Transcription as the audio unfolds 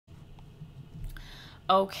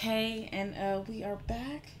Okay, and we are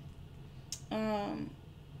back. Um,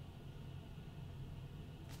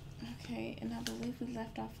 okay, and I believe we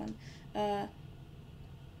left off on. Uh,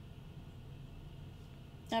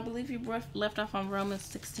 I believe we left off on Romans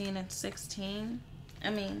 16 and 16. I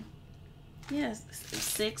mean, yes,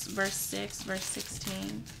 6 verse 6 verse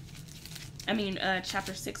 16. I mean,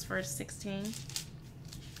 chapter 6 verse 16.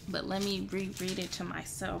 But let me reread it to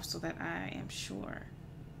myself so that I am sure.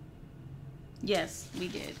 Yes, we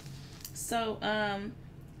did. So,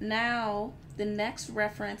 now the next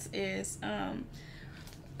reference is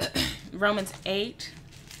Romans 8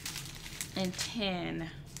 and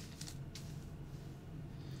 10.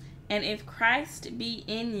 And if Christ be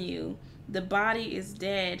in you, the body is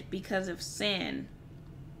dead because of sin,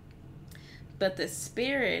 but the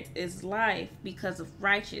spirit is life because of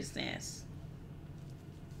righteousness.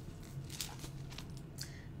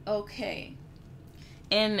 Okay.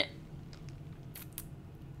 And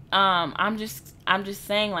I'm just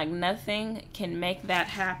saying, like, nothing can make that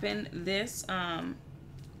happen. This and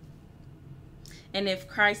if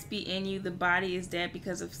Christ be in you, the body is dead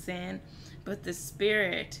because of sin, but the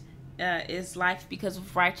spirit is life because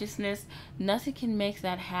of righteousness. Nothing can make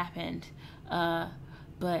that happen,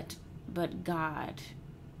 but God,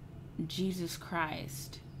 Jesus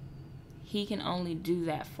Christ. He can only do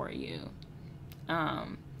that for you.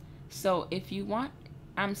 So if you want,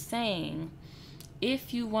 I'm saying,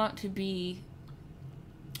 if you want to be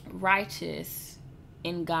righteous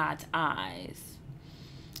in God's eyes,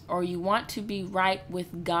 or you want to be right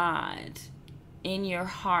with God in your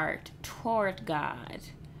heart toward God,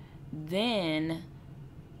 then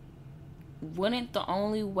wouldn't the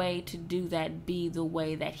only way to do that be the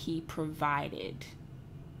way that He provided?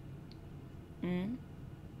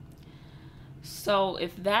 So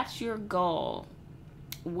if that's your goal,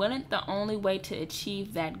 wouldn't the only way to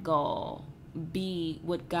achieve that goal be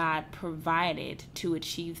what God provided to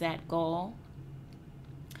achieve that goal?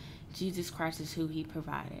 Jesus Christ is who He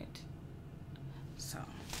provided. So,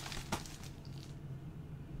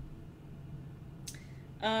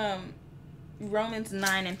 Romans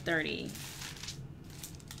 9 and 30.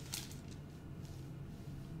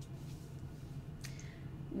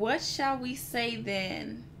 What shall we say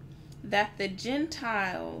then? That the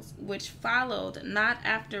Gentiles which followed not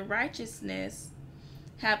after righteousness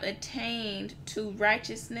have attained to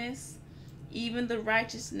righteousness, even the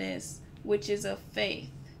righteousness which is of faith.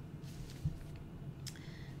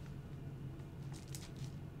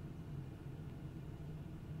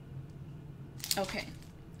 Okay.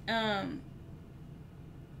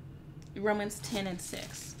 Romans 10 and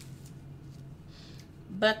 6.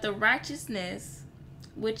 But the righteousness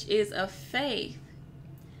which is of faith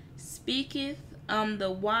speaketh on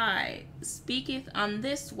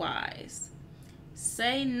this wise.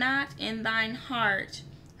 Say not in thine heart,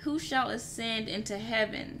 who shall ascend into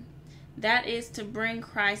heaven? That is to bring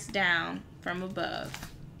Christ down from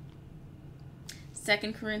above.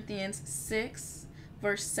 2 Corinthians 6,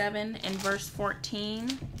 verse 7 and verse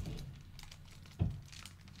 14.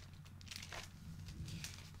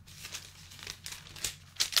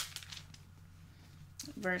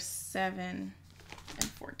 Verse 7 and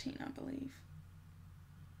 14, I believe.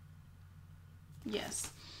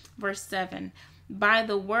 Yes. Verse 7. By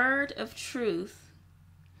the word of truth,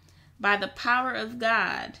 by the power of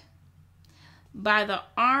God, by the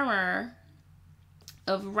armor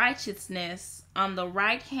of righteousness on the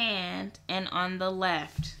right hand and on the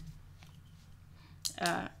left.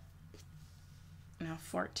 Now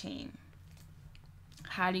 14.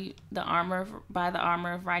 How do you, by the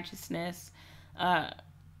armor of righteousness,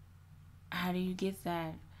 how do you get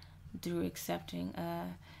that? Through accepting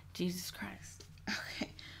Jesus Christ.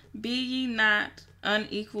 Okay. Be ye not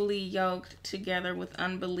unequally yoked together with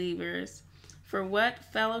unbelievers. For what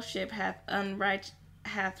fellowship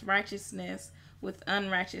hath righteousness with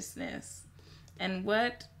unrighteousness? And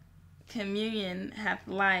what communion hath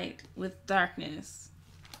light with darkness?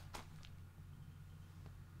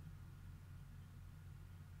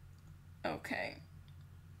 Okay.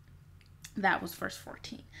 That was verse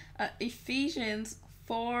 14. Ephesians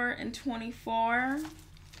 4 and 24.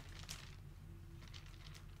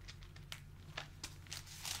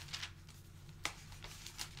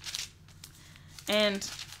 And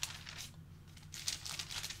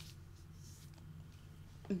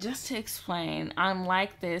just to explain, I'm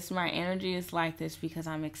like this, my energy is like this because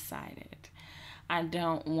I'm excited. I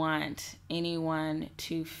don't want anyone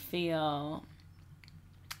to feel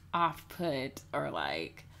off put or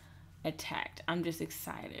like attacked. I'm just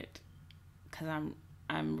excited because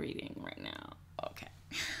I'm reading right now. Okay.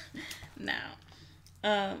 Now,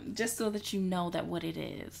 just so that you know that what it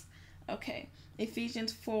is. Okay.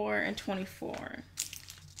 Ephesians 4:24.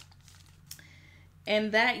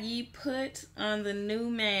 And that ye put on the new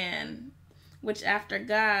man, which after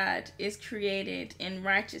God is created in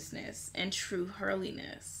righteousness and true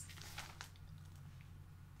holiness.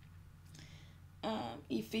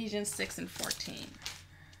 Ephesians 6:14.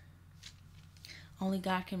 Only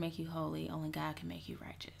God can make you holy. Only God can make you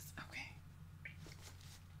righteous. Okay.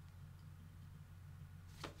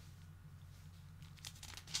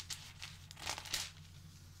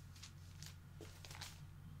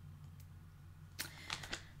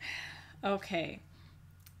 Okay.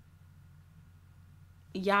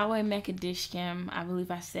 Yahweh Mekadishkim. I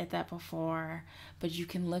believe I said that before, but you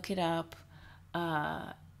can look it up.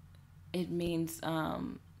 It means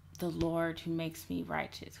the Lord who makes me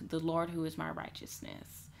righteous. The Lord who is my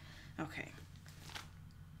righteousness. Okay.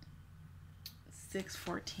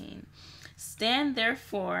 6:14. Stand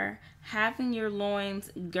therefore, having your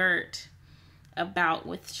loins girt about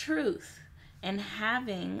with truth, and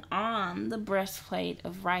having on the breastplate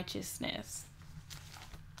of righteousness.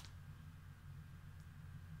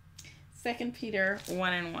 2 Peter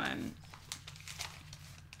 1:1.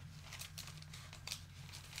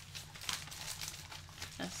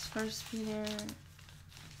 That's 1 Peter.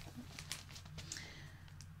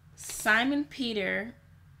 Simon Peter,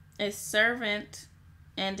 a servant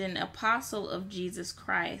and an apostle of Jesus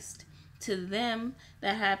Christ, to them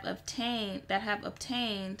that have obtained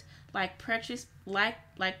like precious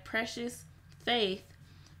faith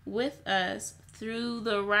with us through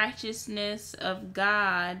the righteousness of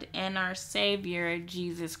God and our Savior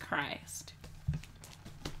Jesus Christ.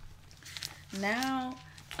 Now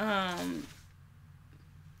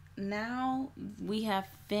we have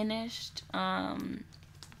finished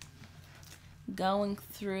going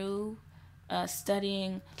through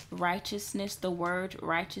studying righteousness, the word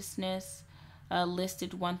righteousness,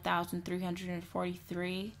 listed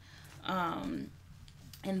 1,343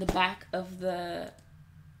 in the back of the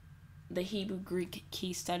Hebrew Greek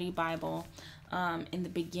Key Study Bible. In the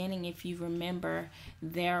beginning, if you remember,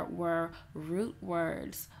 there were root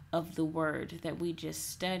words of the word that we just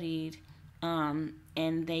studied,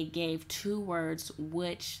 and they gave two words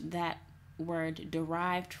which that word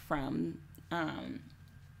derived from.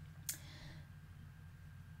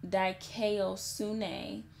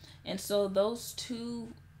 Dikaiosune. And so those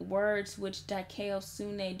two words which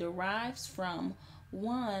Dikaiosune derives from,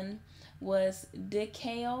 one was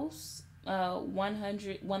Dikaios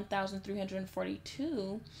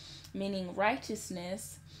 1,342, meaning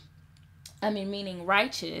righteousness. Meaning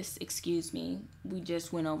righteous, excuse me. We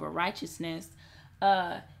just went over righteousness.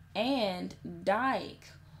 And dike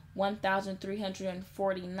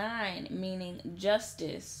 1,349, meaning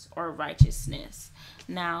justice or righteousness.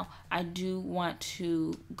 Now, I do want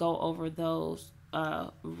to go over those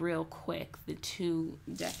real quick, the two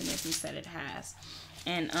definitions that it has.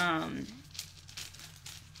 And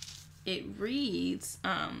it reads,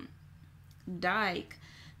 dike.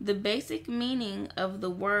 The basic meaning of the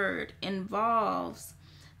word involves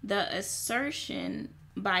the assertion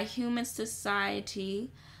by human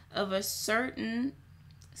society of a certain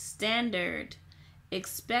standard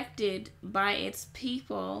expected by its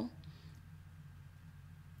people,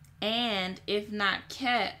 and if not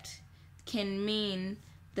kept, can mean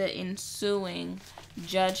the ensuing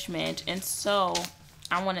judgment. And so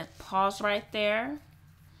I want to pause right there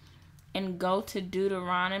and go to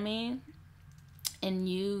Deuteronomy and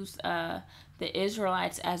use the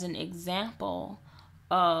Israelites as an example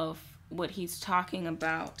of what he's talking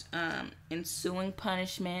about, ensuing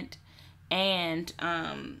punishment, and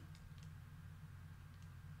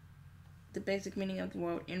the basic meaning of the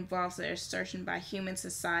word involves the assertion by human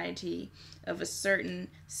society of a certain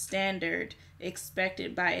standard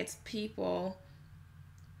expected by its people,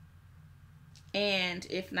 and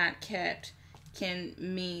if not kept, can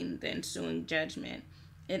mean the ensuing judgment.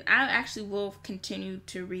 And I actually will continue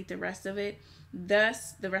to read the rest of it.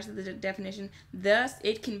 Thus, the rest of the definition. Thus,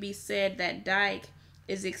 it can be said that dike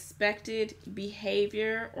is expected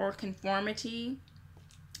behavior or conformity,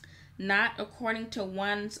 not according to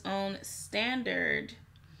one's own standard,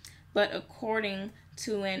 but according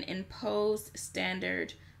to an imposed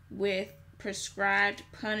standard with prescribed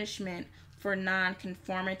punishment for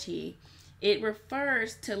nonconformity. It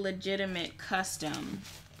refers to legitimate custom.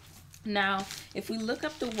 Now, if we look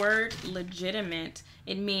up the word legitimate,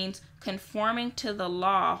 it means conforming to the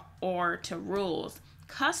law or to rules.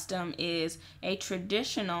 Custom is a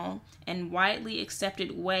traditional and widely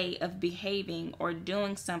accepted way of behaving or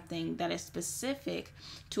doing something that is specific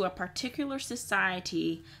to a particular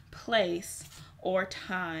society, place, or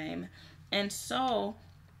time. And so,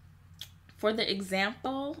 For the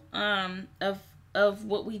example of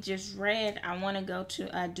what we just read, I want to go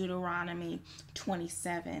to Deuteronomy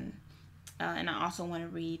 27. And I also want to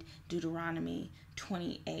read Deuteronomy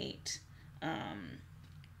 28. I'll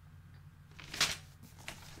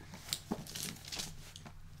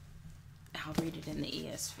read it in the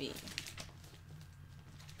ESV.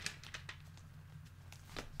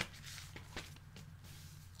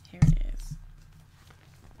 Here it is.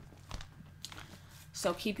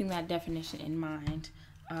 So keeping that definition in mind,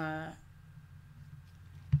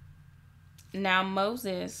 now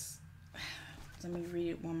Moses, let me read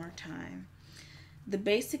it one more time. The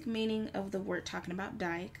basic meaning of the word, talking about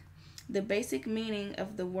dike, the basic meaning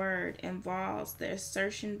of the word involves the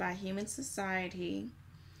assertion by human society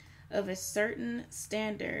of a certain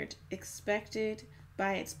standard expected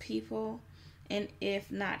by its people, and if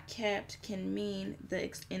not kept, can mean the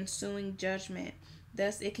ensuing judgment.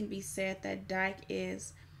 Thus, it can be said that dike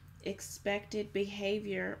is expected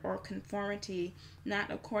behavior or conformity, not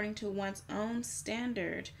according to one's own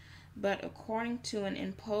standard, but according to an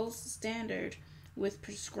imposed standard with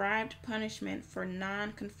prescribed punishment for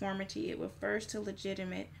non-conformity. It refers to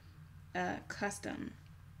legitimate custom.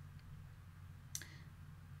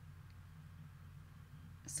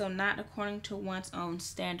 So not according to one's own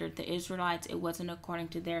standard. The Israelites, it wasn't according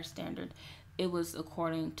to their standard. It was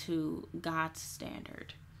according to God's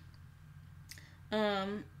standard.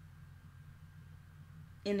 And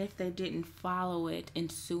if they didn't follow it,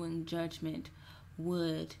 ensuing judgment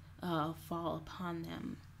would fall upon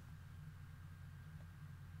them.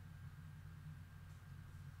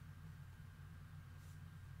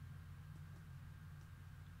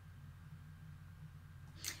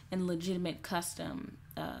 And legitimate custom,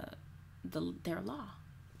 their law.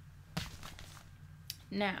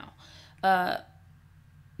 Now,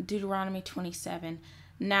 Deuteronomy 27.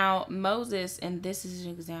 Now, Moses, and this is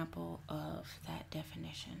an example of that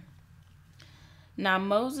definition. Now,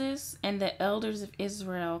 Moses and the elders of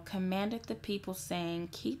Israel commanded the people, saying,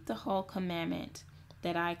 keep the whole commandment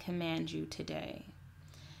that I command you today.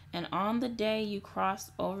 And on the day you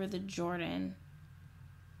cross over the Jordan,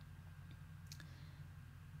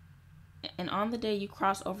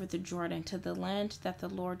 to the land that the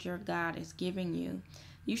Lord your God is giving you,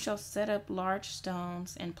 you shall set up large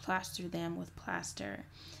stones and plaster them with plaster,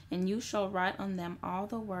 and you shall write on them all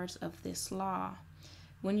the words of this law.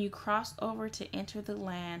 When you cross over to enter the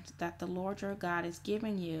land that the Lord your God is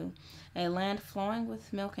giving you, a land flowing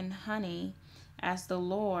with milk and honey, as the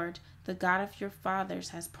Lord, the God of your fathers,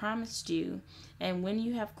 has promised you, and when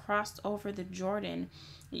you have crossed over the Jordan,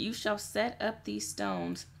 you shall set up these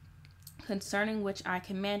stones concerning which I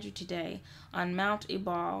command you today, on Mount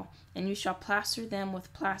Ebal, and you shall plaster them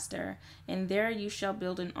with plaster, and there you shall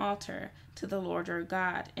build an altar to the Lord your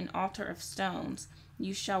God, an altar of stones.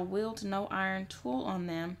 You shall wield no iron tool on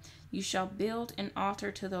them. You shall build an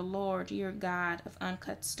altar to the Lord your God of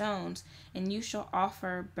uncut stones, and you shall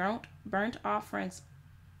offer burnt offerings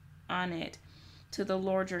on it to the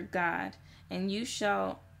Lord your God, and you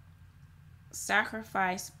shall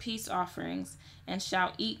sacrifice peace offerings, and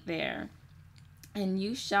shall eat there. And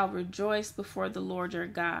you shall rejoice before the Lord your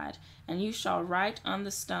God, and you shall write on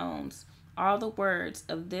the stones all the words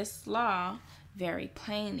of this law very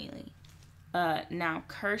plainly. Now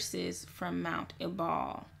curses from Mount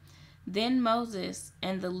Ebal. Then Moses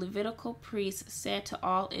and the Levitical priests said to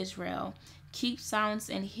all Israel, keep silence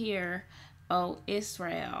and hear, O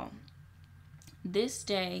Israel. This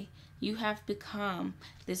day you have become,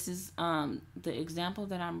 this is the example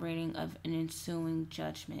that I'm reading of an ensuing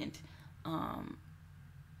judgment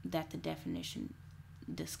that the definition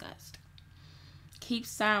discussed. Keep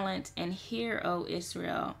silent and hear, O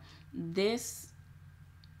Israel. This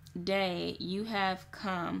day you have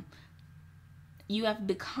become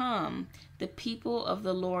the people of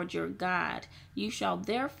the Lord your God. You shall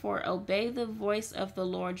therefore obey the voice of the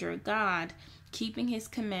Lord your God, keeping his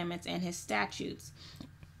commandments and his statutes,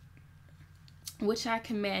 which I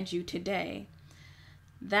command you today.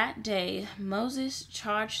 That day Moses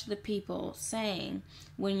charged the people, saying,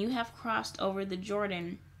 when you have crossed over the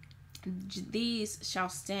Jordan, these shall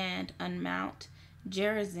stand on Mount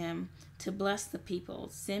Gerizim to bless the people: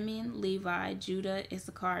 Simeon, Levi, Judah,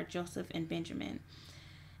 Issachar, Joseph, and Benjamin.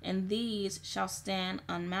 And these shall stand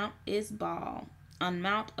on Mount Ebal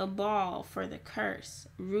for the curse: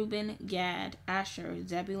 Reuben, Gad, Asher,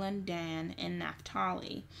 Zebulun, Dan, and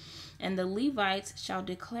Naphtali. And the Levites shall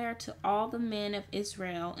declare to all the men of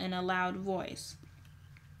Israel in a loud voice,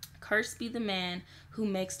 cursed be the man who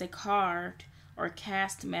makes a carved or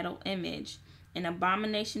cast metal image, an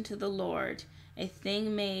abomination to the Lord, a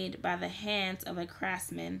thing made by the hands of a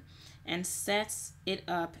craftsman, and sets it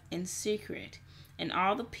up in secret. And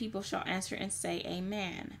all the people shall answer and say,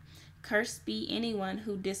 Amen. Cursed be anyone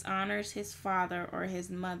who dishonors his father or his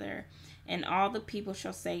mother. And all the people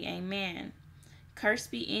shall say, Amen. Cursed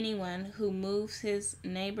be anyone who moves his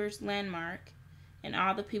neighbor's landmark. And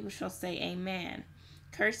all the people shall say, Amen.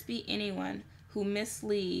 Cursed be anyone who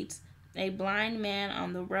misleads a blind man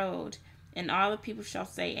on the road. And all the people shall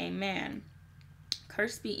say, Amen.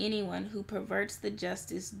 Cursed be anyone who perverts the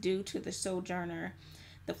justice due to the sojourner,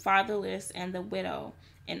 the fatherless, and the widow.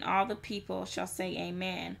 And all the people shall say,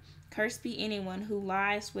 Amen. Cursed be anyone who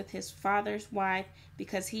lies with his father's wife,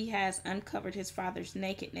 because he has uncovered his father's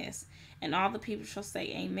nakedness. And all the people shall say,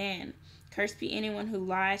 Amen. Cursed be anyone who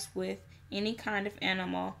lies with any kind of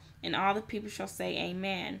animal. And all the people shall say,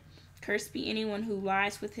 Amen. Cursed be anyone who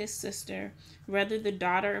lies with his sister, whether the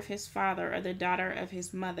daughter of his father or the daughter of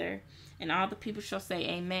his mother. And all the people shall say,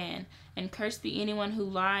 Amen. And cursed be anyone who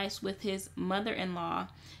lies with his mother-in-law.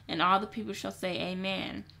 And all the people shall say,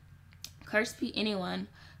 Amen. Cursed be anyone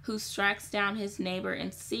who strikes down his neighbor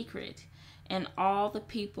in secret. And all the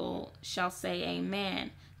people shall say,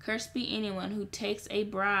 Amen. Cursed be anyone who takes a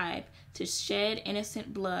bribe to shed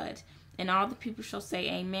innocent blood. And all the people shall say,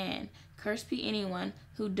 Amen. Cursed be anyone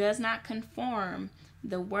who does not confirm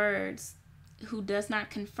the words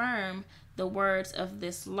of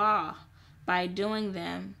this law by doing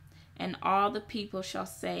them. And all the people shall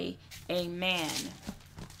say, Amen.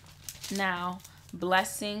 Now,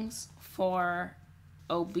 blessings for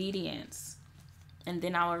obedience. And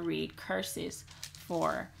then I will read curses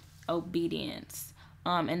for obedience.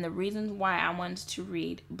 And the reason why I wanted to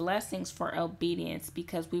read blessings for obedience,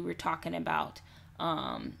 because we were talking about,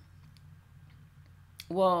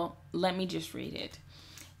 well, let me just read it.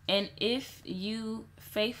 And if you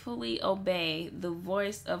faithfully obey the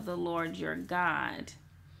voice of the Lord your God,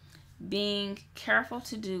 being careful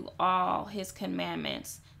to do all his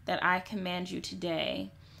commandments that I command you today,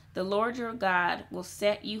 the Lord your God will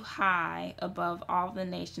set you high above all the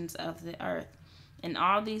nations of the earth. And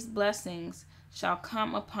all these blessings shall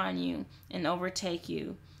come upon you and overtake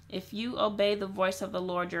you, if you obey the voice of the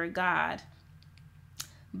Lord your God.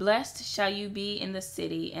 Blessed shall you be in the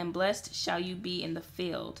city, and blessed shall you be in the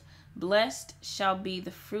field. Blessed shall be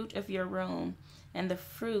the fruit of your womb, and the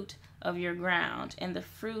fruit of your ground, and the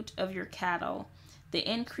fruit of your cattle, the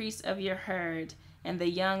increase of your herd, and the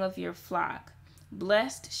young of your flock.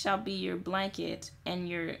 Blessed shall be your blanket,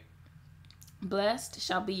 and blessed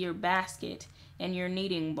shall be your basket and your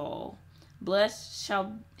kneading bowl. Blessed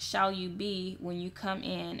shall you be when you come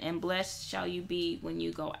in, and blessed shall you be when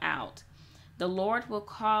you go out. The Lord will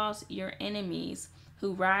cause your enemies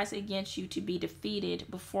who rise against you to be defeated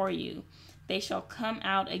before you. They shall come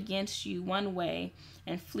out against you one way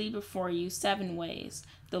and flee before you 7 ways.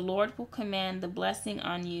 The Lord will command the blessing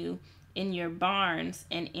on you in your barns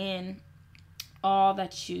and in all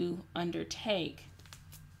that you undertake.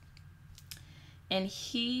 And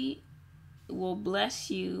he will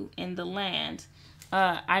bless you in the land.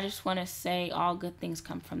 I just want to say all good things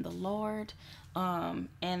come from the Lord,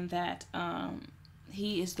 and that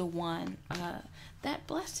he is the one that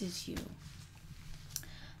blesses you.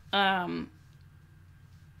 The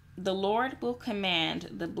Lord will command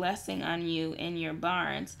the blessing on you in your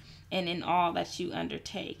barns and in all that you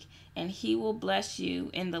undertake, and he will bless you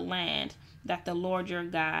in the land that the Lord your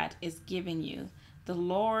God is giving you. The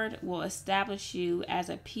Lord will establish you as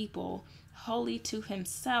a people holy to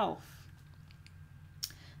himself.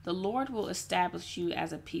 The Lord will establish you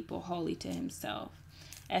as a people holy to himself,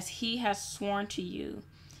 as he has sworn to you,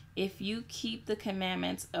 if you keep the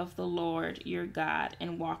commandments of the Lord your God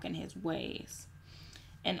and walk in his ways.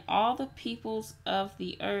 And all the peoples of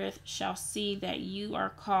the earth shall see that you are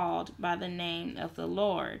called by the name of the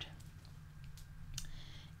Lord,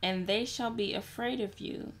 and they shall be afraid of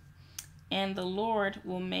you, and the Lord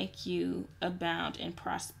will make you abound in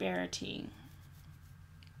prosperity,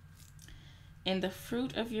 in the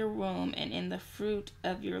fruit of your womb, and in the fruit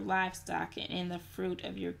of your livestock, and in the fruit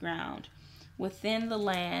of your ground, within the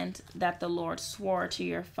land that the Lord swore to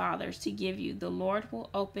your fathers to give you. The Lord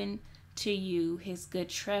will open to you his good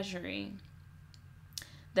treasury,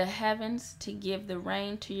 the heavens, to give the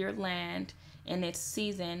rain to your land in its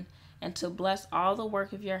season, and to bless all the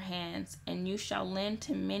work of your hands. And you shall lend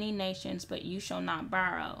to many nations, but you shall not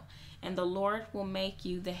borrow. And the Lord will make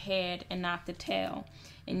you the head and not the tail.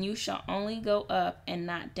 And you shall only go up and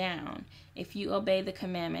not down, if you obey the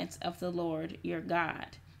commandments of the Lord your God,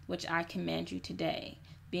 which I command you today,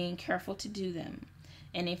 being careful to do them.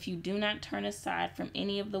 And if you do not turn aside from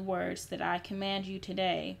any of the words that I command you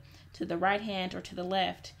today, to the right hand or to the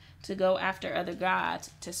left, to go after other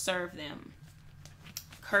gods to serve them.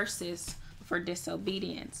 Curses for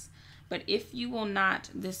disobedience. But if you will not,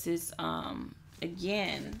 this is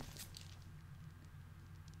again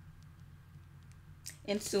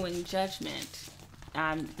ensuing judgment.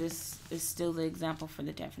 This is still the example for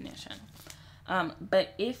the definition.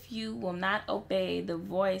 But if you will not obey the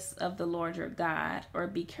voice of the Lord your God, or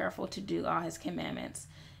be careful to do all his commandments,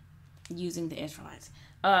 using the Israelites,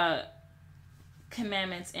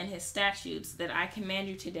 commandments and his statutes that I command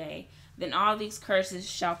you today, then all these curses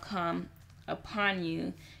shall come upon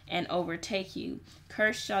you and overtake you.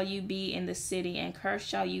 Cursed shall you be in the city, and cursed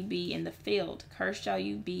shall you be in the field. Cursed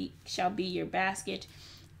shall be your basket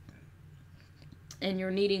and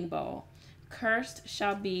your kneading bowl. Cursed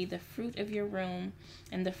shall be the fruit of your womb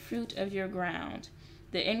and the fruit of your ground,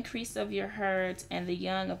 the increase of your herds and the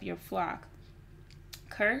young of your flock.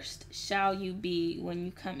 Cursed shall you be when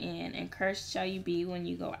you come in, and cursed shall you be when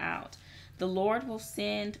you go out. The Lord will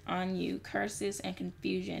send on you curses and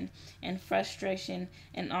confusion and frustration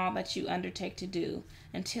in all that you undertake to do,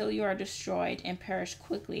 until you are destroyed and perish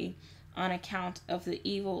quickly on account of the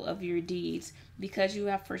evil of your deeds, because you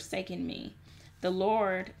have forsaken me. The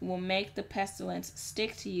Lord will make the pestilence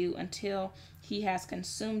stick to you until he has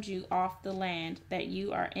consumed you off the land that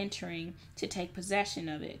you are entering to take possession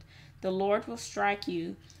of it. The Lord will strike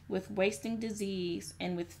you with wasting disease,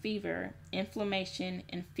 and with fever, inflammation,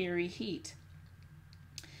 and fiery heat,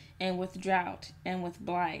 and with drought, and with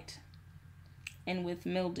blight, and with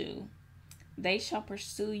mildew. They shall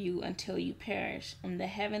pursue you until you perish, and the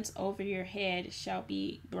heavens over your head shall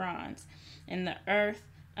be bronze, and the earth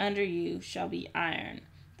under you shall be iron.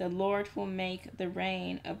 The Lord will make the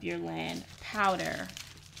rain of your land powder.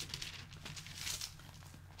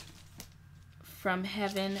 From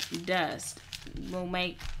heaven dust will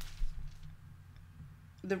make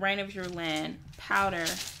the rain of your land powder.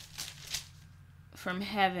 From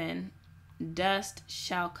heaven dust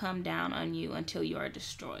shall come down on you until you are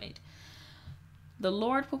destroyed. The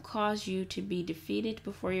Lord will cause you to be defeated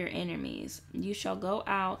before your enemies. You shall go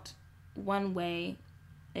out one way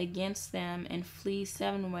against them and flee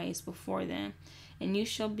 7 ways before them, and you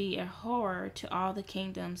shall be a horror to all the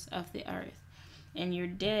kingdoms of the earth. And your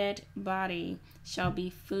dead body shall be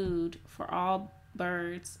food for all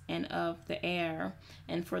birds and of the air,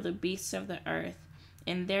 and for the beasts of the earth,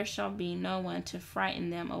 and there shall be no one to frighten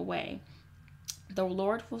them away. The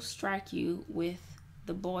Lord will strike you with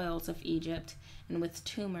the boils of Egypt, and with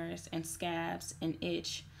tumors and scabs and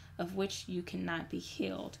itch, of which you cannot be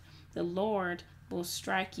healed. The Lord will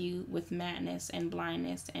strike you with madness and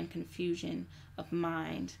blindness and confusion of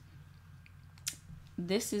mind.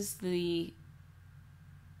 This is the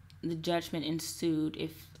judgment ensued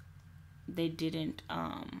if they didn't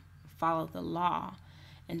follow the law.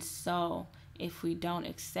 And so if we don't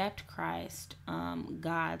accept Christ,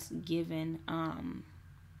 God's given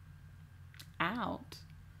out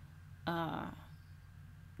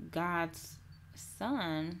God's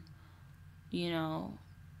son,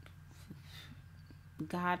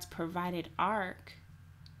 God's provided ark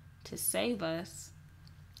to save us,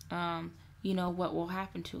 what will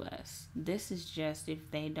happen to us. This is just if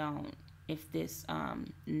this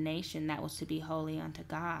nation that was to be holy unto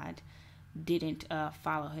God didn't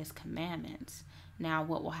follow his commandments. Now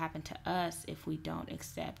what will happen to us if we don't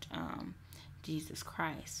accept Jesus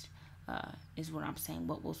Christ is what I'm saying.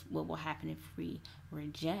 What will happen if we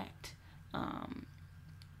reject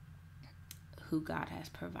who God has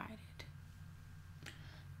provided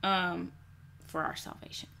for our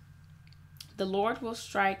salvation. The Lord will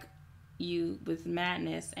strike you with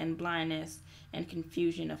madness and blindness and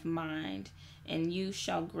confusion of mind, and you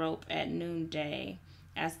shall grope at noonday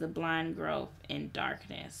as the blind grope in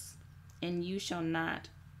darkness, and you shall not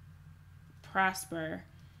prosper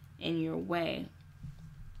in your way,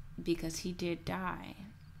 because he did die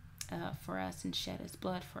for us and shed his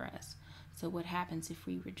blood for us. So what happens if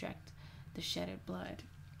we reject the shedded blood?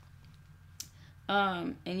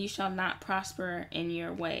 And you shall not prosper in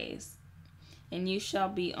your ways, and you shall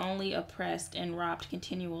be only oppressed and robbed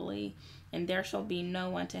continually, and there shall be no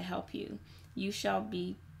one to help you. You shall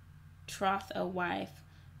betroth a wife,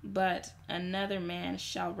 but another man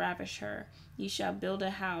shall ravish her. You shall build a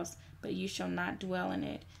house, but you shall not dwell in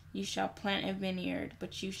it. You shall plant a vineyard,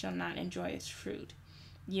 but you shall not enjoy its fruit.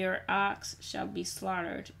 Your ox shall be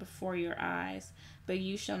slaughtered before your eyes, but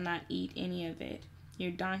you shall not eat any of it.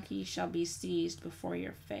 Your donkey shall be seized before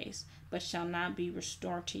your face, but shall not be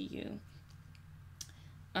restored to you.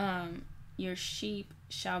 Your sheep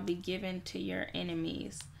shall be given to your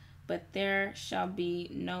enemies, but there shall be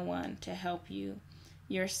no one to help you.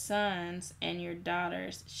 Your sons and your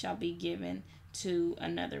daughters shall be given to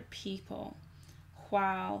another people,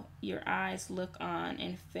 while your eyes look on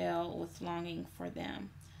and fail with longing for them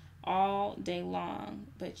all day long,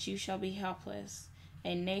 but you shall be helpless.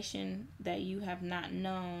 A nation that you have not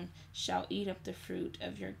known shall eat up the fruit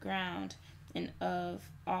of your ground and of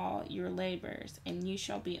all your labors, and you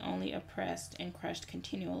shall be only oppressed and crushed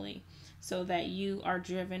continually, so that you are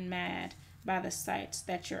driven mad by the sights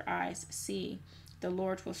that your eyes see. The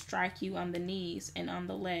Lord will strike you on the knees and on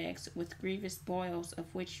the legs with grievous boils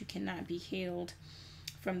of which you cannot be healed.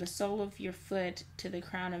 From the sole of your foot to the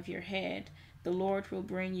crown of your head, the Lord will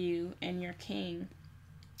bring you and your king,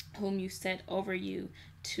 whom you set over you,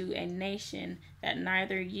 to a nation that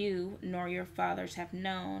neither you nor your fathers have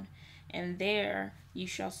known, and there you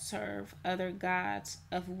shall serve other gods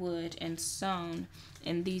of wood and stone.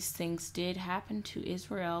 And these things did happen to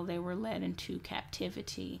Israel. They were led into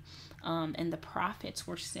captivity, and the prophets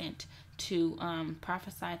were sent to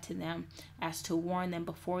prophesy to them as to warn them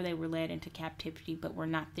before they were led into captivity, but we're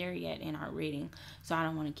not there yet in our reading, so I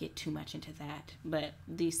don't want to get too much into that. But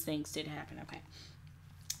these things did happen. Okay.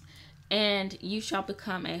 And you shall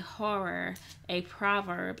become a horror, a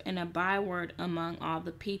proverb, and a byword among all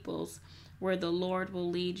the peoples, where the Lord will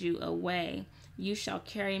lead you away. You shall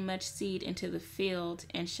carry much seed into the field,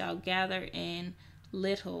 and shall gather in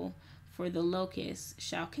little, for the locusts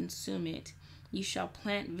shall consume it. You shall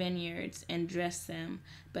plant vineyards and dress them,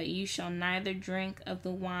 but you shall neither drink of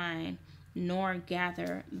the wine nor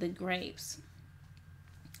gather the grapes.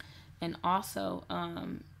 And also,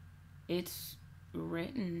 it's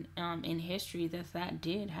written in history that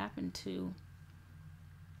did happen to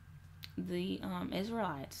the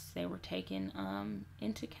Israelites. They were taken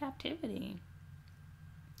into captivity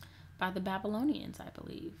by the Babylonians, I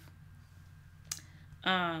believe.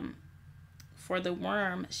 For the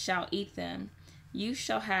worm shall eat them. You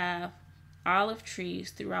shall have olive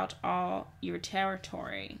trees throughout all your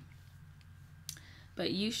territory,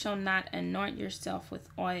 but you shall not anoint yourself with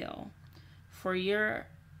oil, for your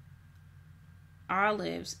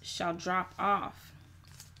olives shall drop off.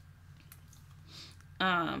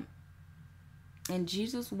 And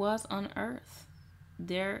Jesus was on earth.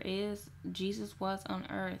 Jesus was on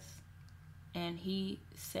earth, and he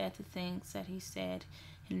said the things that he said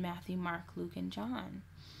in Matthew, Mark, Luke, and John.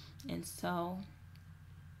 And so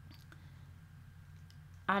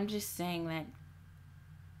I'm just saying that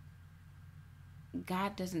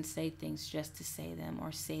God doesn't say things just to say them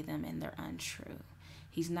or say them and they're untrue.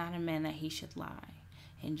 He's not a man that he should lie.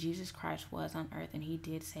 And Jesus Christ was on earth, and he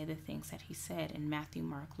did say the things that he said in Matthew,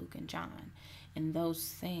 Mark, Luke, and John. And those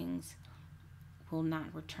things will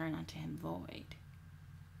not return unto him void.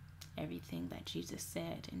 Everything that Jesus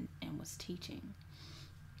said and was teaching.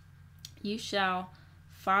 You shall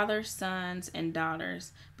father sons and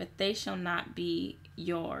daughters, but they shall not be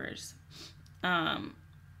yours.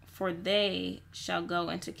 For they shall go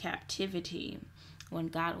into captivity. When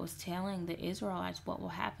God was telling the Israelites what will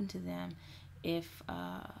happen to them if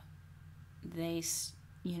they,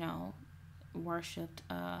 worship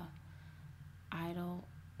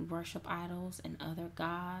idols and other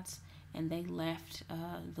gods, and they left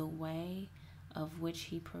the way of which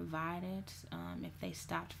he provided, if they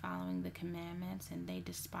stopped following the commandments and they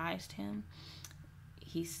despised him,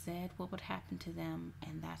 he said what would happen to them,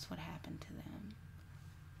 and that's what happened to them.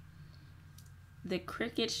 The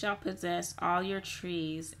cricket shall possess all your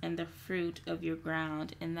trees and the fruit of your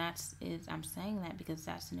ground. And I'm saying that because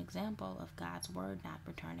that's an example of God's word not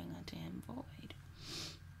returning unto him void.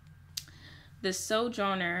 The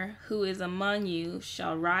sojourner who is among you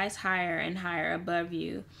shall rise higher and higher above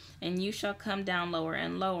you, and you shall come down lower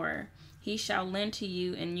and lower. He shall lend to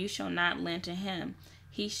you, and you shall not lend to him.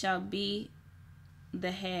 He shall be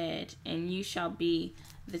the head, and you shall be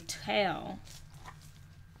the tail.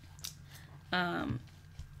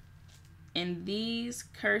 And these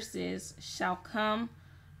curses shall come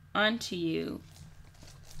unto you.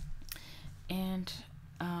 And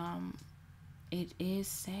it is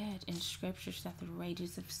said in scriptures that the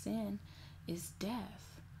wages of sin is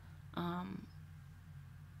death.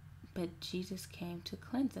 But Jesus came to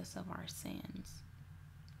cleanse us of our sins.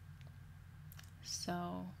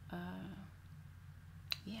 So,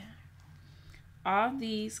 all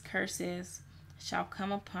these curses shall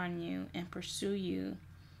come upon you and pursue you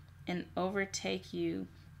and overtake you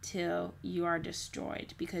till you are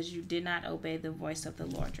destroyed, because you did not obey the voice of the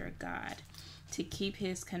Lord your God to keep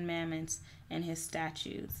his commandments and his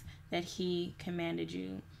statutes that he commanded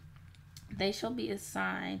you. They shall be a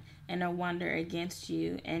sign and a wonder against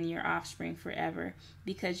you and your offspring forever,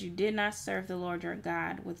 because you did not serve the Lord your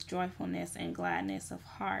God with joyfulness and gladness of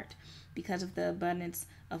heart, because of the abundance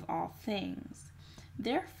of all things.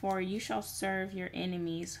 Therefore you shall serve your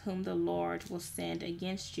enemies, whom the Lord will send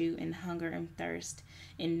against you in hunger and thirst,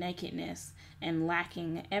 in nakedness, and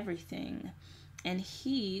lacking everything. And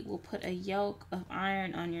he will put a yoke of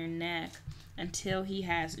iron on your neck until he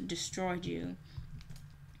has destroyed you.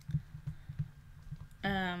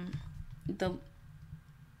 And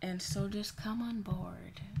so just come on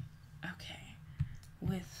board, okay,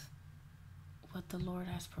 with what the Lord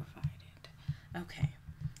has provided. Okay.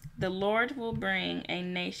 The Lord will bring a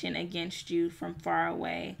nation against you from far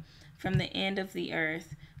away, from the end of the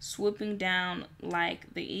earth, swooping down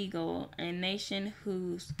like the eagle, a nation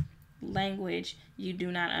whose language you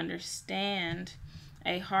do not understand,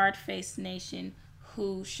 a hard-faced nation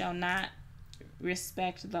who shall not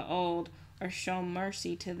respect the old or show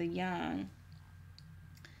mercy to the young.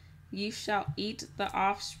 You shall eat the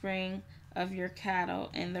offspring of your cattle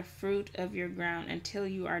and the fruit of your ground until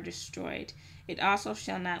you are destroyed. It also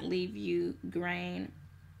shall not leave you grain,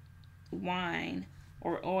 wine,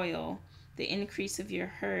 or oil, the increase of your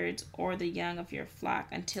herds, or the young of your flock,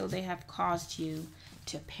 until they have caused you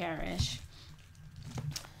to perish.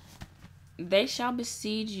 They shall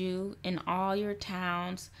besiege you in all your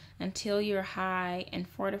towns until your high and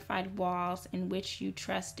fortified walls in which you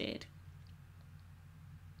trusted,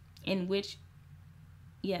 until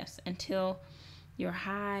your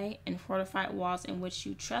high and fortified walls in which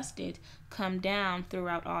you trusted come down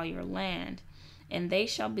throughout all your land. And they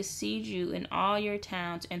shall besiege you in all your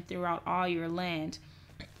towns and throughout all your land,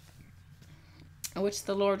 which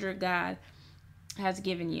the Lord your God has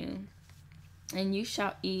given you. And you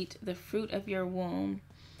shall eat the fruit of your womb,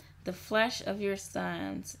 the flesh of your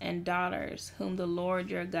sons and daughters, whom the Lord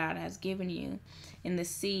your God has given you, in the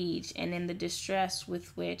siege and in the distress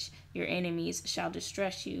with which your enemies shall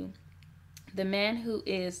distress you. The man who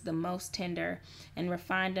is the most tender and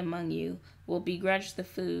refined among you will begrudge the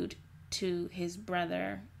food to his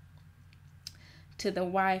brother, to the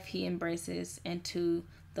wife he embraces, and to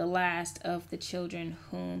the last of the children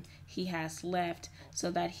whom he has left,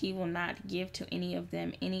 so that he will not give to any of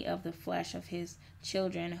them any of the flesh of his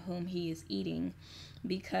children whom he is eating,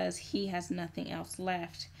 because he has nothing else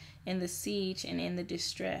left, in the siege and in the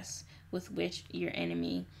distress with which your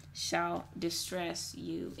enemy shall distress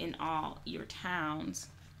you in all your towns.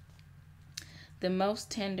 The most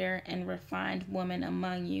tender and refined woman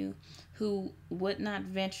among you, who would not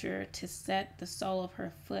venture to set the sole of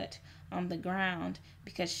her foot on the ground,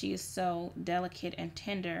 because she is so delicate and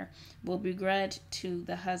tender, will begrudge to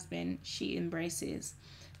the husband she embraces,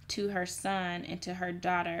 to her son and to her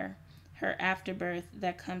daughter, her afterbirth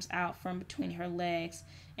that comes out from between her legs,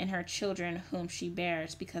 and her children whom she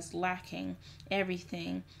bears, because lacking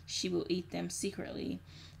everything she will eat them secretly,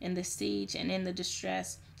 in the siege and in the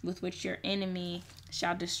distress with which your enemy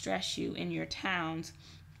shall distress you in your towns.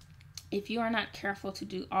 If you are not careful to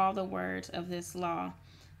do all the words of this law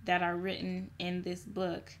that are written in this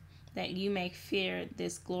book, that you may fear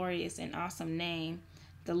this glorious and awesome name,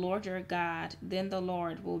 the Lord your God, then the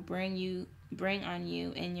Lord will bring on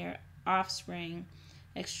you and your offspring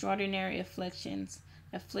extraordinary afflictions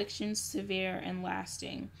severe and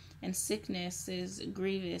lasting, and sicknesses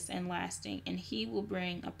grievous and lasting, and he will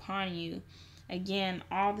bring upon you again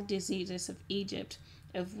all the diseases of Egypt,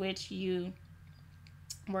 of which you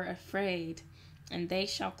were afraid, and they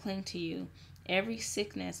shall cling to you, every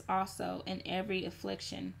sickness also and every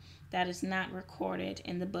affliction that is not recorded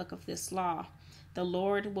in the book of this law, the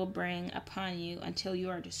Lord will bring upon you until you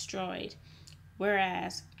are destroyed,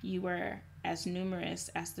 whereas you were as numerous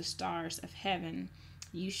as the stars of heaven.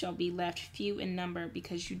 You shall be left few in number,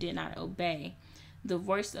 because you did not obey the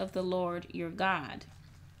voice of the Lord your God.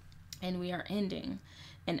 And we are ending.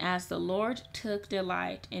 And as the Lord took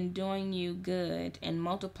delight in doing you good and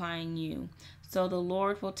multiplying you, so the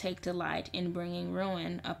Lord will take delight in bringing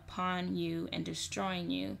ruin upon you and destroying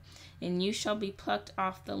you. And you shall be plucked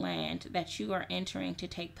off the land that you are entering to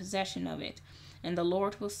take possession of it. And the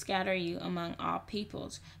Lord will scatter you among all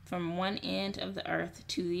peoples, from one end of the earth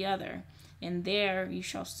to the other. And there you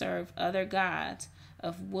shall serve other gods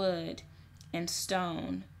of wood and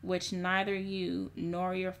stone, which neither you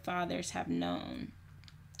nor your fathers have known.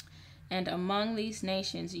 And among these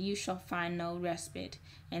nations you shall find no respite,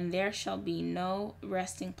 and there shall be no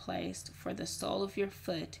resting place for the sole of your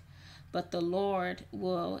foot. But the Lord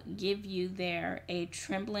will give you there a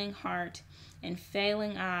trembling heart, and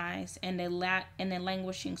failing eyes, and a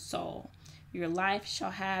languishing soul. Your life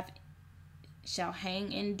shall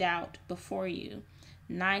hang in doubt before you.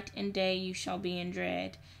 Night and day you shall be in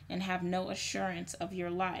dread, and have no assurance of your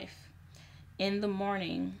life. In the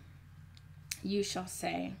morning you shall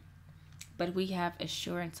say, but we have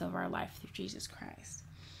assurance of our life through Jesus Christ.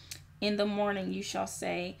 In the morning you shall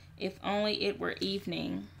say, if only it were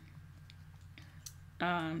evening.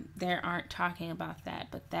 They aren't talking about that,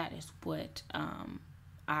 but that is what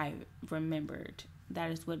I remembered. That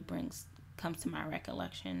is what comes to my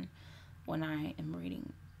recollection when I am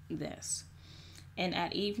reading this. And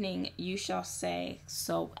at evening you shall say,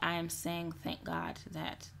 so I am saying, thank God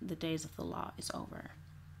that the days of the law is over.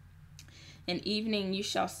 In evening you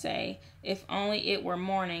shall say, if only it were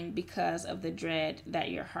morning, because of the dread that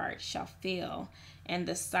your heart shall feel, and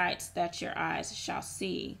the sights that your eyes shall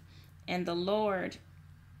see. And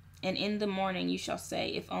in the morning you shall say,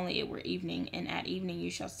 if only it were evening, and at evening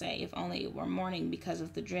you shall say, if only it were morning, because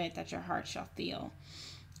of the dread that your heart shall feel,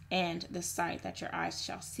 and the sight that your eyes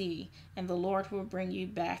shall see. And the Lord will bring you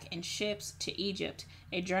back in ships to Egypt,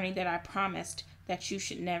 a journey that I promised that you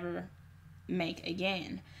should never make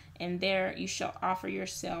again. And there you shall offer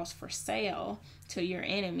yourselves for sale to your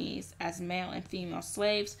enemies as male and female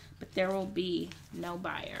slaves, but there will be no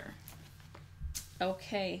buyer.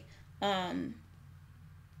 Okay,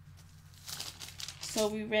 so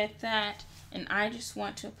we read that, and I just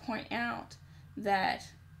want to point out that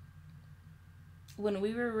when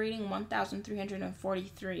we were reading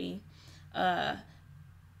 1343,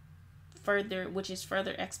 which is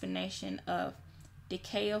further explanation of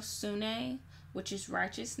Dikaiosune, which is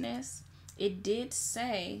righteousness, it did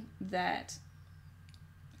say that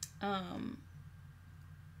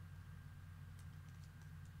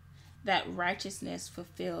that righteousness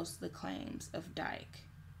fulfills the claims of dike,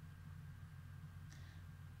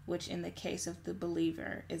 which in the case of the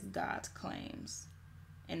believer is God's claims,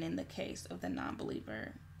 and in the case of the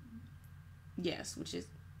non-believer, which is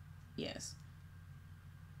in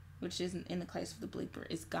the case of the believer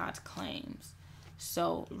is God's claims.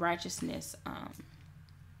 So righteousness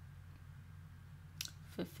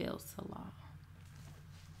fulfills the law.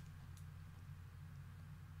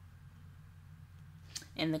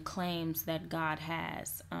 And the claims that God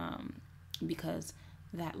has, because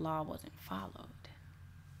that law wasn't followed.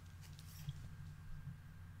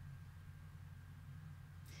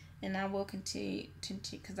 And I will continue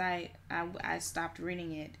because I stopped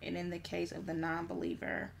reading it. And in the case of the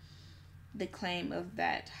non-believer, the claim of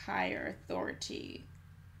that higher authority,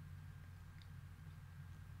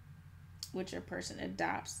 which a person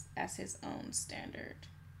adopts as his own standard.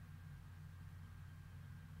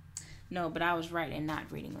 No, but I was right in not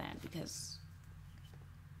reading that, because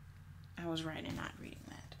I was right in not reading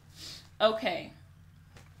that. Okay.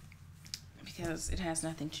 Because it has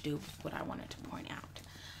nothing to do with what I wanted to point out.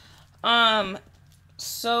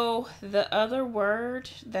 So the other word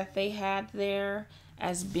that they had there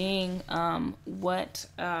as being what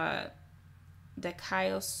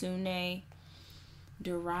Dikaiosune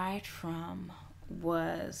derived from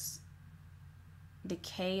was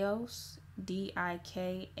Dikaios,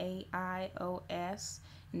 Dikaios,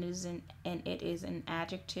 and it is an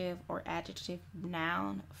adjective or adjective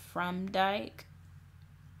noun from dike,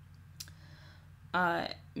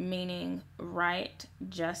 meaning right,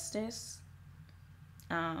 justice,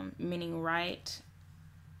 meaning right,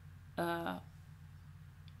 I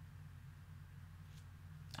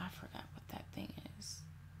forgot what that thing is,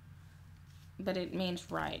 but it means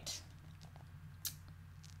right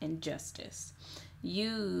and justice.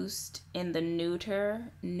 Used in the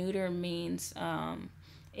neuter. Neuter means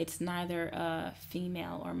it's neither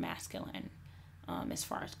female or masculine as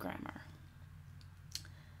far as grammar.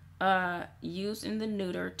 Used in the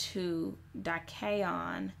neuter to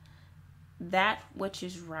dikaion, that which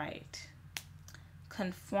is right,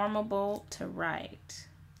 conformable to right,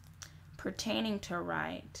 pertaining to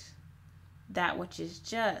right, that which is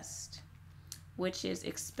just, which is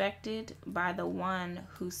expected by the one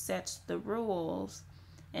who sets the rules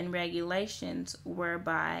and regulations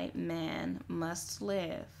whereby man must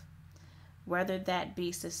live, whether that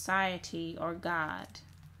be society or God.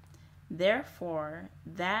 Therefore,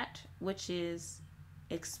 that which is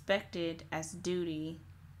expected as duty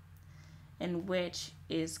and which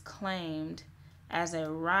is claimed as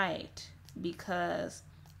a right because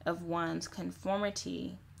of one's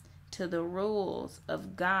conformity to the rules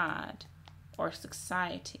of God or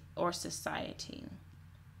society.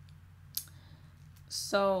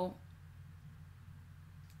 So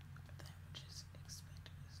that which is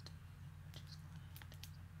expected as duty, which is claimed as a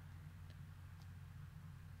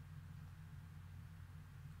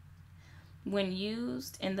right. When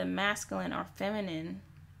used in the masculine or feminine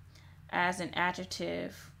as an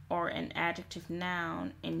adjective or an adjective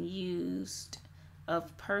noun and used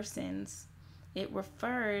of persons, it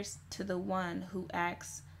refers to the one who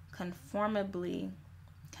acts conformably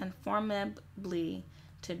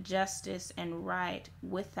to justice and right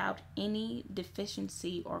without any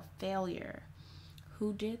deficiency or failure.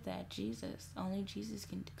 Who did that? Jesus. Only Jesus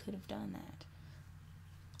could have done that.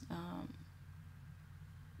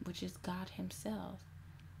 Which is God himself.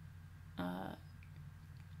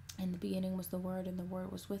 In the beginning was the Word, and the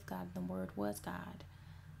Word was with God, and the Word was God.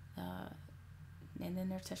 And then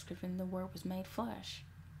there's a scripture, and the Word was made flesh.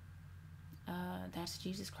 That's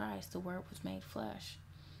Jesus Christ. The Word was made flesh.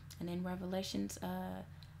 And in Revelations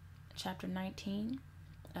chapter 19,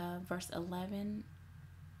 verse 11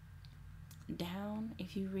 down,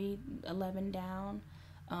 if you read 11 down,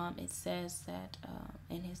 it says that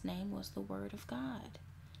and his name was the Word of God.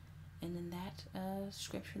 And in that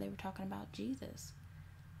scripture, they were talking about Jesus.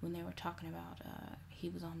 When they were talking about he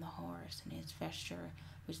was on the horse and his vesture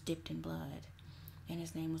was dipped in blood and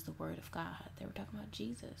his name was the Word of God. They were talking about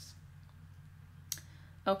Jesus.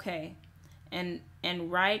 Okay. And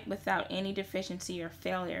right without any deficiency or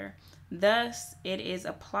failure. Thus it is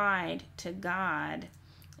applied to God.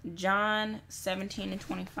 John 17 and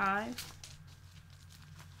 25.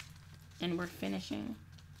 And we're finishing.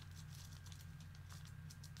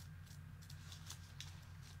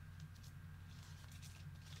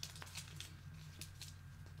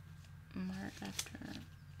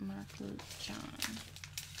 Mark, Luke, John.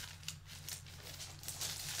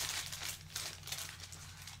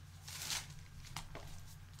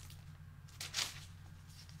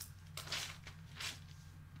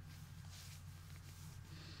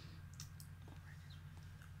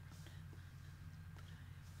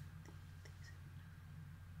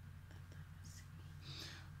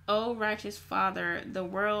 O righteous Father, the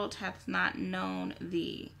world hath not known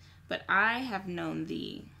thee, but I have known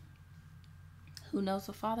thee. Who knows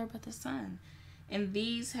the Father but the Son? And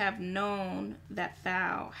these have known that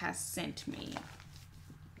thou hast sent me.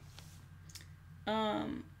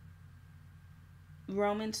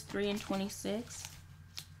 Romans 3 and 26.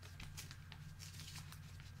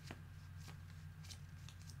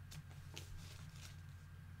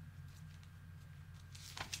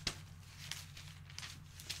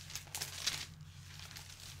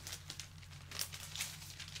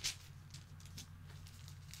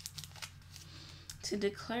 To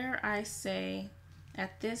declare, I say,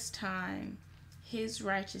 at this time, his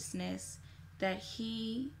righteousness, that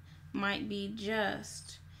he might be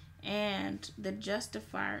just, and the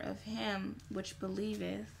justifier of him which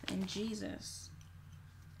believeth in Jesus.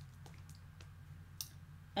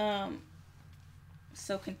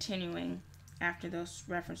 So continuing after those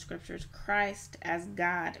reference scriptures, Christ as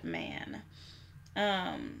God-man.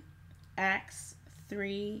 Acts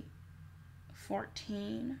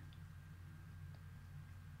 3:14.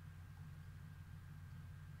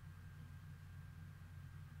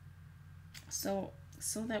 So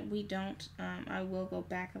that we don't, I will go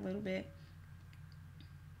back a little bit.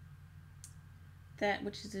 That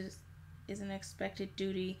which is an expected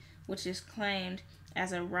duty, which is claimed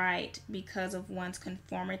as a right because of one's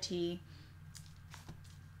conformity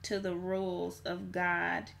to the rules of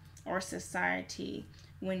God or society,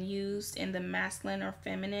 when used in the masculine or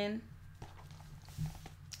feminine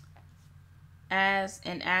as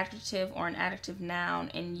an adjective or an adjective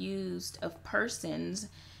noun, and used of persons,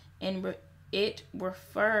 it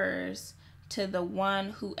refers to the one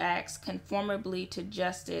who acts conformably to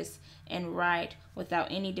justice and right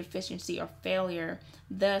without any deficiency or failure.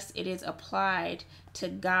 Thus it is applied to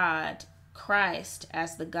God, Christ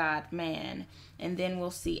as the God-man. And then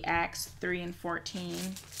we'll see Acts 3 and 14.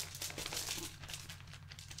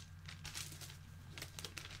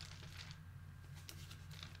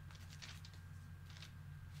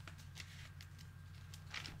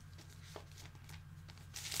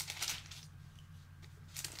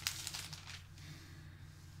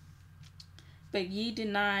 But ye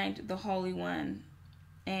denied the Holy One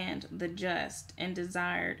and the just, and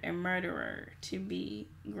desired a murderer to be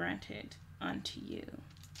granted unto you.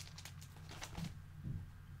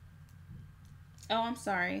 Oh, I'm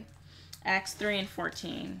sorry. Acts 3 and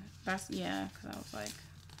 14. That's, yeah, because I was like,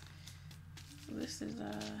 this is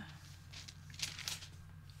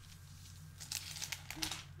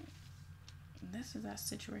that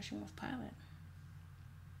situation with Pilate.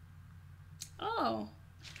 Oh.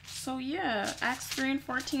 So yeah, Acts 3 and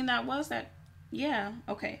 14, that was that. Yeah,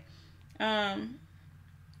 okay.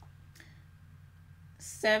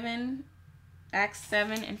 7, Acts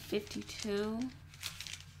 7 and 52.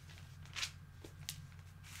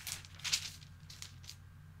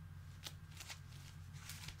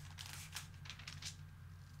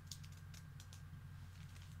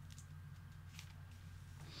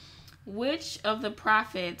 Which of the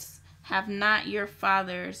prophets have not your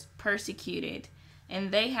fathers persecuted? And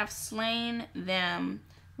they have slain them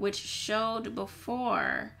which showed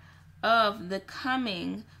before of the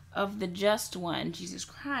coming of the just one, Jesus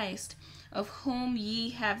Christ, of whom ye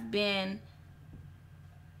have been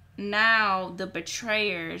now the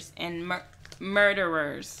betrayers and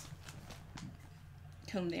murderers,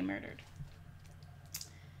 whom they murdered.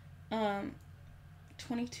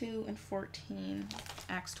 22 and 14,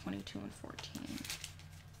 Acts 22 and 14.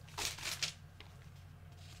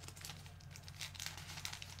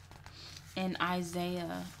 And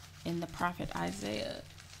Isaiah, and the prophet Isaiah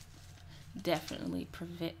definitely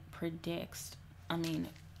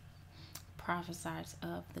prophesies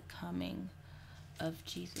of the coming of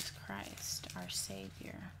Jesus Christ, our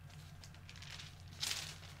Savior.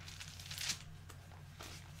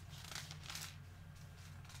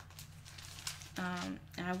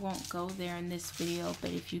 I won't go there in this video,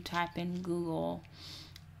 but if you type in Google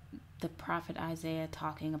the prophet Isaiah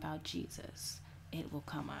talking about Jesus, it will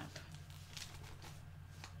come up.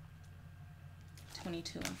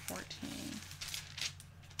 22 and 14.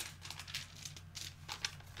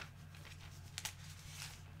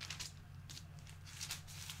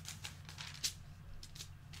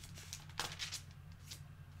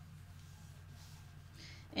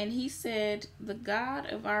 And he said, the God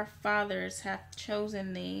of our fathers hath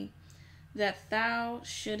chosen thee, that thou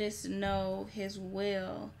shouldest know his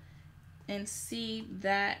will, and see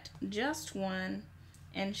that just one,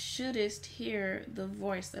 and shouldest hear the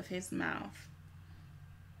voice of his mouth.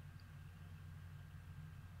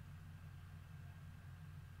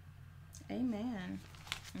 Amen.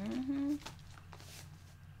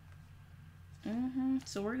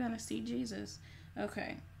 So we're going to see Jesus.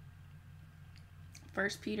 Okay. 1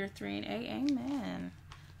 Peter 3 and 8. Amen.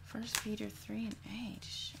 1 Peter 3 and 8.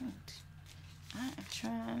 Shoot. I am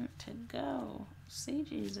trying to go see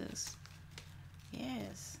Jesus.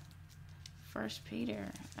 Yes. 1 Peter.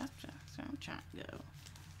 That's where I'm trying to go.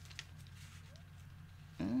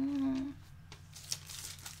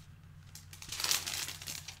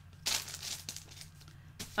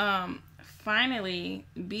 Finally,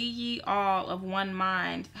 be ye all of one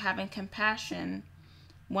mind, having compassion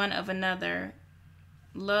one of another,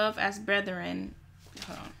 love as brethren.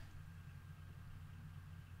 Hold on.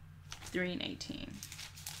 3 and 18.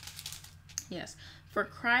 Yes. For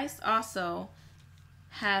Christ also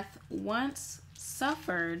hath once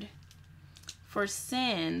suffered for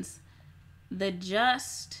sins, the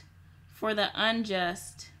just for the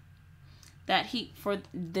unjust, for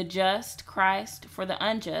the just, Christ, for the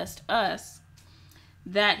unjust, us,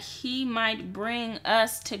 that he might bring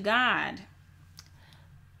us to God.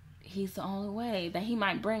 He's the only way that he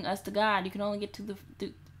might bring us to God. You can only get to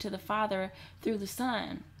the Father through the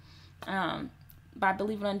Son, by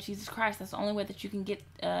believing on Jesus Christ. That's the only way that you can get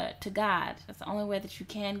to God. That's the only way that you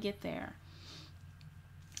can get there,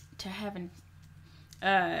 to heaven.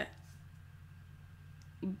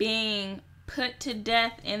 Being put to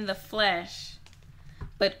death in the flesh,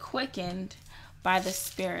 but quickened by the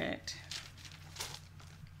Spirit.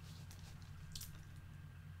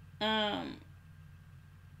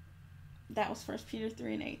 That was 1 Peter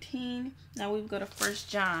 3 and 18. Now we go to 1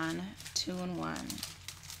 John 2 and 1.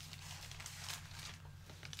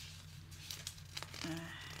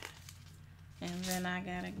 And then I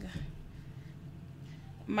gotta go.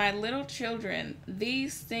 My little children,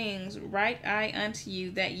 these things write I unto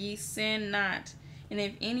you, that ye sin not. And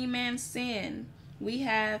if any man sin, we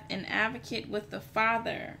have an advocate with the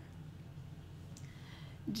Father,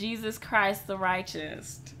 Jesus Christ the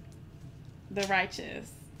righteous. The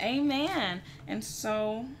righteous. Amen. And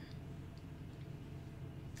so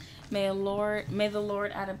may the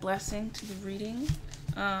Lord add a blessing to the reading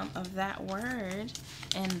of that word.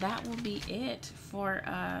 And that will be it for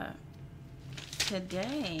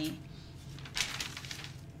today.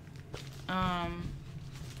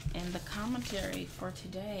 And the commentary for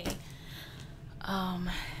today. And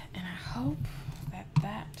I hope that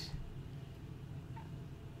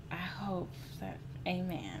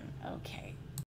amen. Okay.